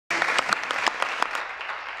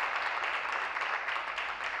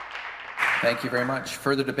Thank you very much.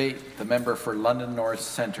 Further debate, the member for London North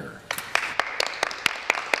Centre.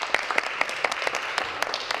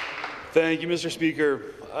 Thank you, Mr.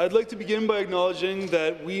 Speaker. I'd like to begin by acknowledging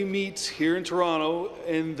that we meet here in Toronto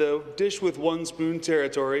in the dish with one spoon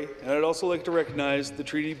territory, and I'd also like to recognize the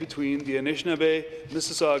treaty between the Anishinaabe,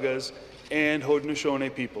 Mississaugas, and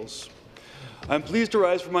Haudenosaunee peoples. I'm pleased to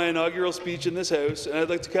rise for my inaugural speech in this House, and I'd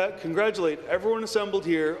like to congratulate everyone assembled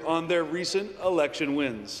here on their recent election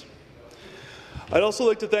wins. I'd also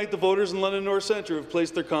like to thank the voters in London North Centre who have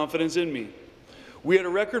placed their confidence in me. We had a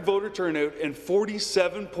record voter turnout, and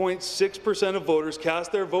 47.6% of voters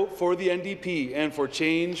cast their vote for the NDP and for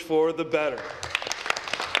change for the better.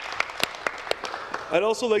 I'd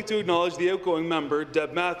also like to acknowledge the outgoing member,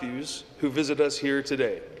 Deb Matthews, who visited us here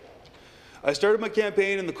today. I started my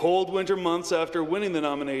campaign in the cold winter months after winning the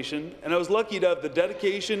nomination, and I was lucky to have the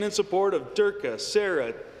dedication and support of Durka,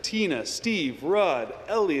 Sarah, Tina, Steve, Rod,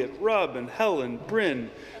 Elliot, Robin, Helen, Bryn,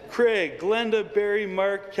 Craig, Glenda, Barry,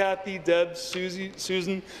 Mark, Kathy, Deb, Susie,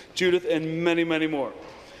 Susan, Judith, and many, many more.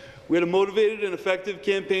 We had a motivated and effective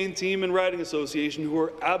campaign team and riding association who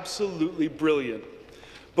were absolutely brilliant.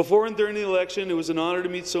 Before and during the election, it was an honour to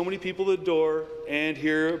meet so many people at the door and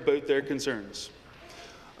hear about their concerns.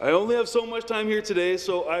 I only have so much time here today,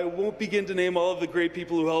 so I won't begin to name all of the great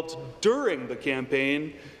people who helped during the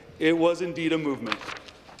campaign. It was indeed a movement.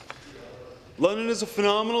 London is a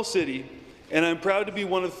phenomenal city, and I'm proud to be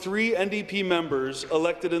one of 3 NDP members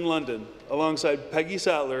elected in London, alongside Peggy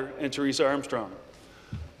Sattler and Teresa Armstrong.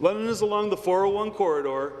 London is along the 401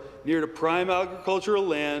 corridor, near to prime agricultural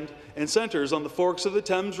land, and centres on the forks of the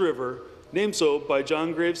Thames River, named so by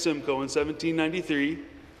John Graves Simcoe in 1793,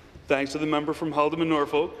 thanks to the member from Haldimand,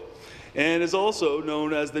 Norfolk, and is also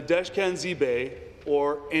known as the Deshkanzibe,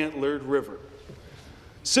 or Antlered River.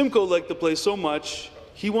 Simcoe liked the place so much,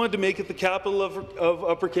 he wanted to make it the capital of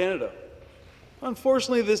Upper Canada.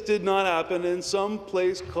 Unfortunately, this did not happen, and some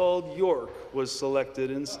place called York was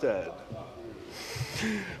selected instead.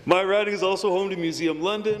 My riding is also home to Museum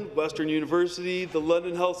London, Western University, the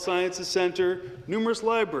London Health Sciences Centre, numerous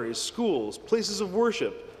libraries, schools, places of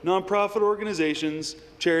worship, non-profit organizations,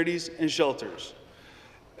 charities, and shelters.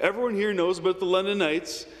 Everyone here knows about the London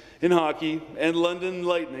Knights in hockey and London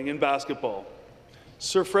Lightning in basketball.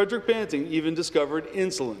 Sir Frederick Banting even discovered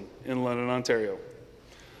insulin in London, Ontario.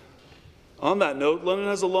 On that note, London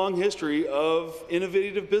has a long history of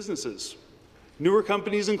innovative businesses. Newer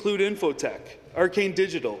companies include Infotech, Arcane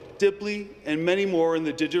Digital, Dipley, and many more in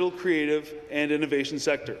the digital, creative, and innovation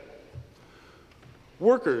sector.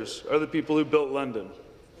 Workers are the people who built London.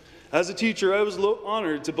 As a teacher, I was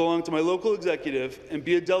honoured to belong to my local executive and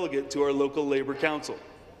be a delegate to our local Labour Council.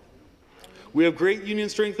 We have great union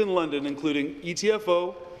strength in London, including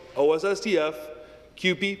ETFO, OSSTF,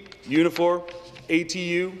 CUPE, Unifor,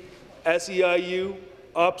 ATU, SEIU,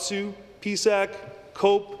 OPSU, PSAC,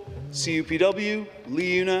 COPE, CUPW,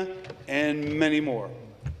 LIUNA, and many more.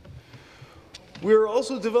 We are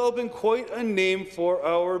also developing quite a name for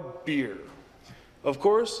our beer. Of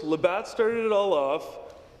course, Labatt started it all off,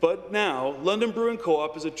 but now London Brewing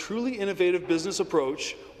Co-op is a truly innovative business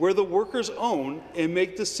approach where the workers own and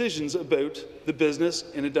make decisions about the business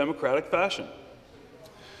in a democratic fashion.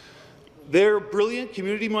 They're a brilliant,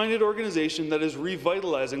 community-minded organization that is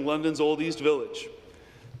revitalizing London's Old East Village.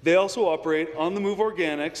 They also operate On the Move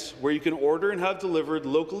Organics, where you can order and have delivered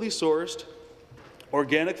locally sourced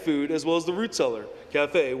organic food, as well as the Root Cellar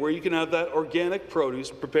Cafe, where you can have that organic produce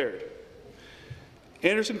prepared.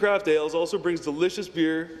 Anderson Craft Ales also brings delicious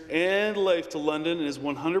beer and life to London and is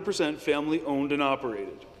 100% family-owned and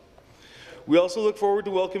operated. We also look forward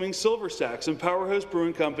to welcoming Silver Stacks and Powerhouse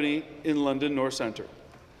Brewing Company in London North Centre.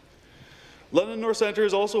 London North Centre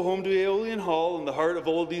is also home to Aeolian Hall in the heart of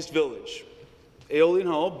Old East Village. Aeolian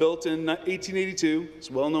Hall, built in 1882, is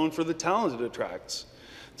well known for the talent it attracts,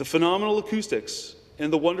 the phenomenal acoustics,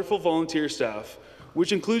 and the wonderful volunteer staff,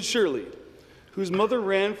 which includes Shirley, whose mother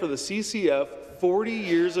ran for the CCF 40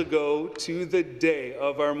 years ago to the day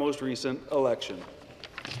of our most recent election.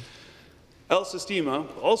 El Sistema,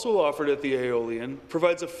 also offered at the Aeolian,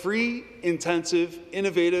 provides a free, intensive,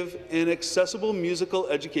 innovative, and accessible musical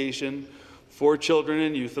education for children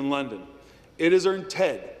and youth in London. It has earned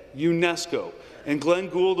TED, UNESCO, and Glenn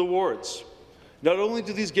Gould Awards. Not only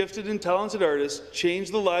do these gifted and talented artists change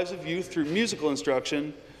the lives of youth through musical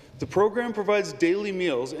instruction, the program provides daily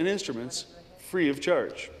meals and instruments free of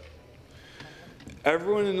charge.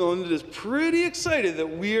 Everyone in London is pretty excited that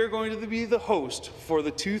we are going to be the host for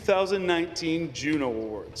the 2019 Juno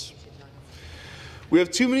Awards. We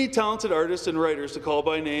have too many talented artists and writers to call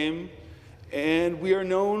by name, And we are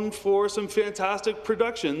known for some fantastic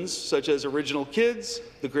productions, such as Original Kids,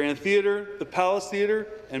 the Grand Theatre, the Palace Theatre,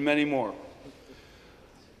 and many more.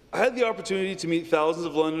 I had the opportunity to meet thousands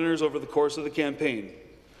of Londoners over the course of the campaign.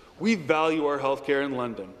 We value our healthcare in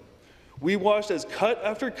London. We watched as cut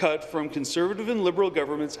after cut from Conservative and Liberal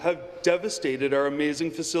governments have devastated our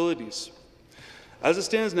amazing facilities. As it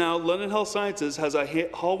stands now, London Health Sciences has a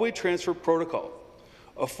hallway transfer protocol,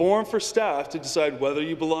 a forum for staff to decide whether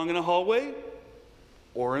you belong in a hallway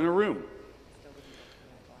or in a room.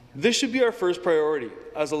 This should be our first priority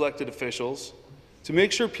as elected officials, to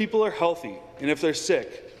make sure people are healthy, and if they're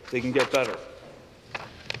sick, they can get better.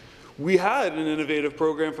 We had an innovative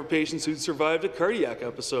program for patients who'd survived a cardiac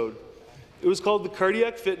episode. It was called the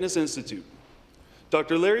Cardiac Fitness Institute.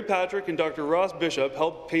 Dr. Larry Patrick and Dr. Ross Bishop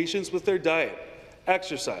helped patients with their diet,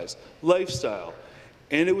 exercise, lifestyle,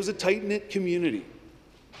 and it was a tight-knit community.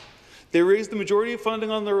 They raised the majority of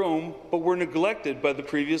funding on their own, but were neglected by the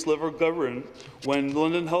previous Liberal government when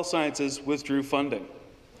London Health Sciences withdrew funding.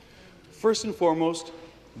 First and foremost,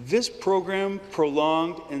 this program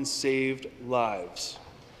prolonged and saved lives.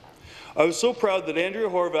 I was so proud that Andrea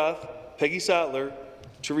Horvath, Peggy Sattler,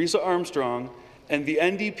 Teresa Armstrong, and the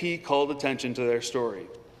NDP called attention to their story.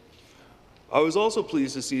 I was also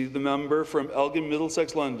pleased to see the member from Elgin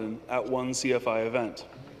Middlesex London at one CFI event.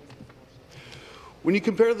 When you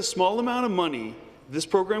compare the small amount of money this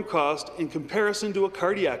program cost in comparison to a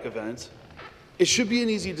cardiac event, it should be an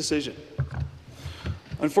easy decision.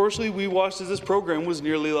 Unfortunately, we watched as this program was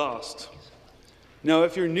nearly lost. Now,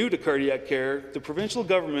 if you're new to cardiac care, the provincial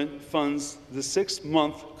government funds the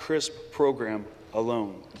 6-month CRISP program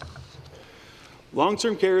alone.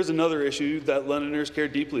 Long-term care is another issue that Londoners care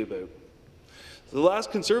deeply about. The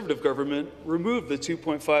last Conservative government removed the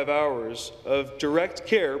 2.5 hours of direct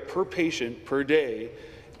care per patient per day,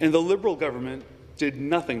 and the Liberal government did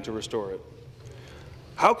nothing to restore it.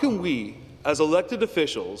 How can we, as elected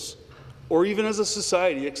officials, or even as a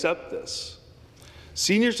society, accept this?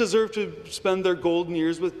 Seniors deserve to spend their golden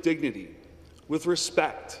years with dignity, with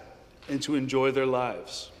respect, and to enjoy their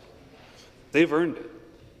lives. They've earned it.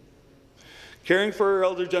 Caring for our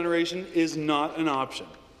elder generation is not an option.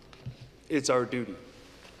 It's our duty.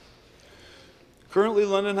 Currently,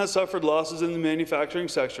 London has suffered losses in the manufacturing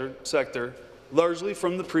sector, largely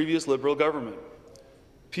from the previous Liberal government.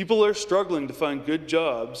 People are struggling to find good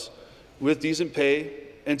jobs with decent pay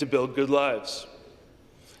and to build good lives.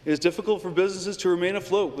 It is difficult for businesses to remain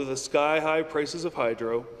afloat with the sky-high prices of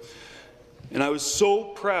hydro, and I was so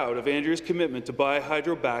proud of Andrea's commitment to buy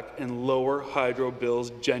hydro back and lower hydro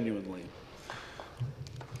bills genuinely.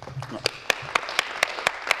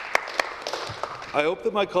 I hope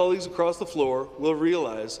that my colleagues across the floor will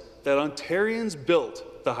realize that Ontarians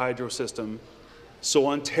built the hydro system, so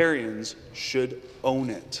Ontarians should own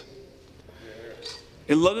it.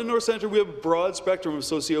 In London North Centre, we have a broad spectrum of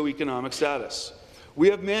socioeconomic status. We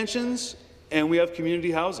have mansions and we have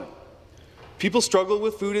community housing. People struggle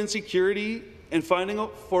with food insecurity, and finding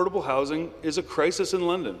affordable housing is a crisis in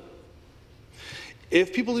London.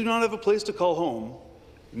 If people do not have a place to call home,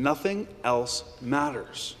 nothing else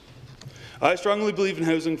matters. I strongly believe in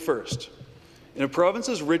housing first. In a province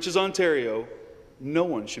as rich as Ontario, no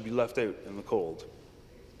one should be left out in the cold.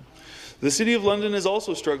 The City of London is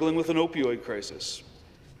also struggling with an opioid crisis.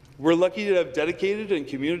 We're lucky to have dedicated and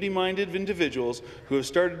community-minded individuals who have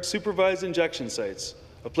started supervised injection sites,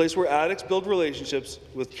 a place where addicts build relationships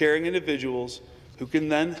with caring individuals who can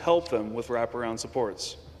then help them with wraparound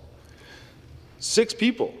supports. 6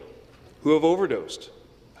 people who have overdosed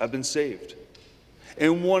have been saved,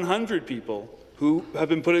 and 100 people who have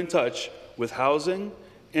been put in touch with housing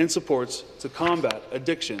and supports to combat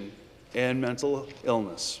addiction and mental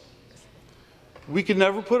illness. We can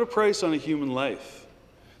never put a price on a human life.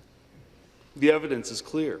 The evidence is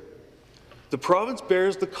clear. The province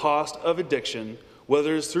bears the cost of addiction,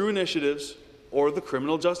 whether it's through initiatives or the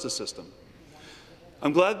criminal justice system.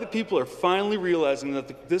 I'm glad that people are finally realizing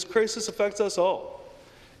that this crisis affects us all,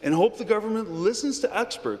 and hope the government listens to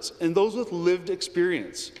experts and those with lived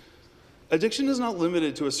experience. Addiction is not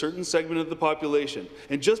limited to a certain segment of the population,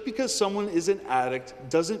 and just because someone is an addict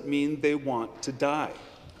doesn't mean they want to die.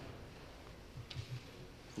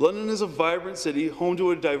 London is a vibrant city, home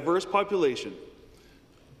to a diverse population.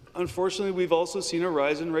 Unfortunately, we've also seen a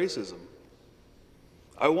rise in racism.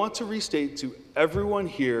 I want to restate to everyone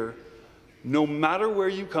here, no matter where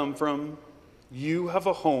you come from, you have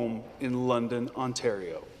a home in London,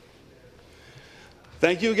 Ontario.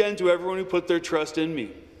 Thank you again to everyone who put their trust in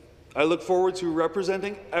me. I look forward to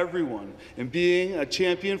representing everyone and being a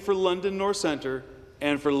champion for London North Centre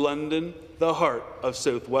and for London, the heart of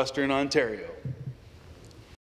southwestern Ontario.